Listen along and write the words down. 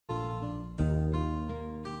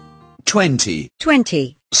20.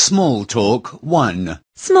 20. Small talk 1.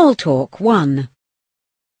 Small talk 1.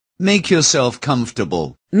 Make yourself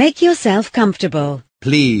comfortable. Make yourself comfortable.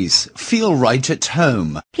 Please feel right at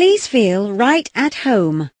home. Please feel right at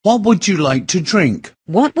home. What would you like to drink?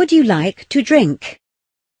 What would you like to drink?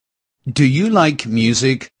 Do you like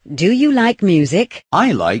music? Do you like music?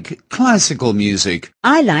 I like classical music.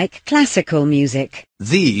 I like classical music.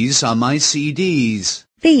 These are my CDs.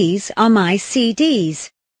 These are my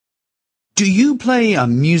CDs. Do you play a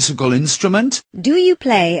musical instrument? Do you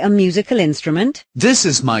play a musical instrument? This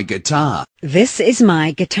is my guitar. This is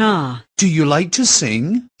my guitar. Do you like to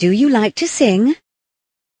sing? Do you like to sing?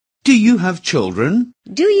 Do you have children?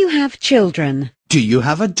 Do you have children? Do you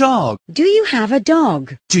have a dog? Do you have a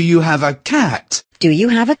dog? Do you have a cat? Do you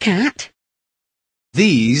have a cat?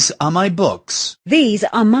 These are my books. These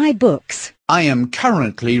are my books. I am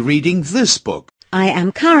currently reading this book. I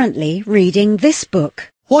am currently reading this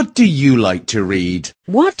book. What do you like to read?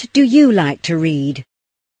 What do you like to read?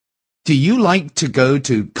 Do you like to go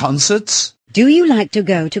to concerts? Do you like to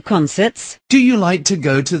go to concerts? Do you like to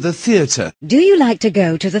go to the theatre? Do you like to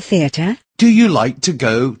go to the theatre? Do you like to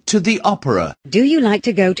go to the opera? Do you like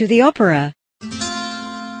to go to the opera?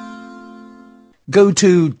 Go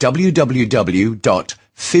to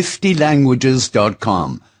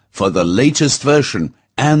www.50languages.com for the latest version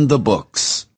and the books.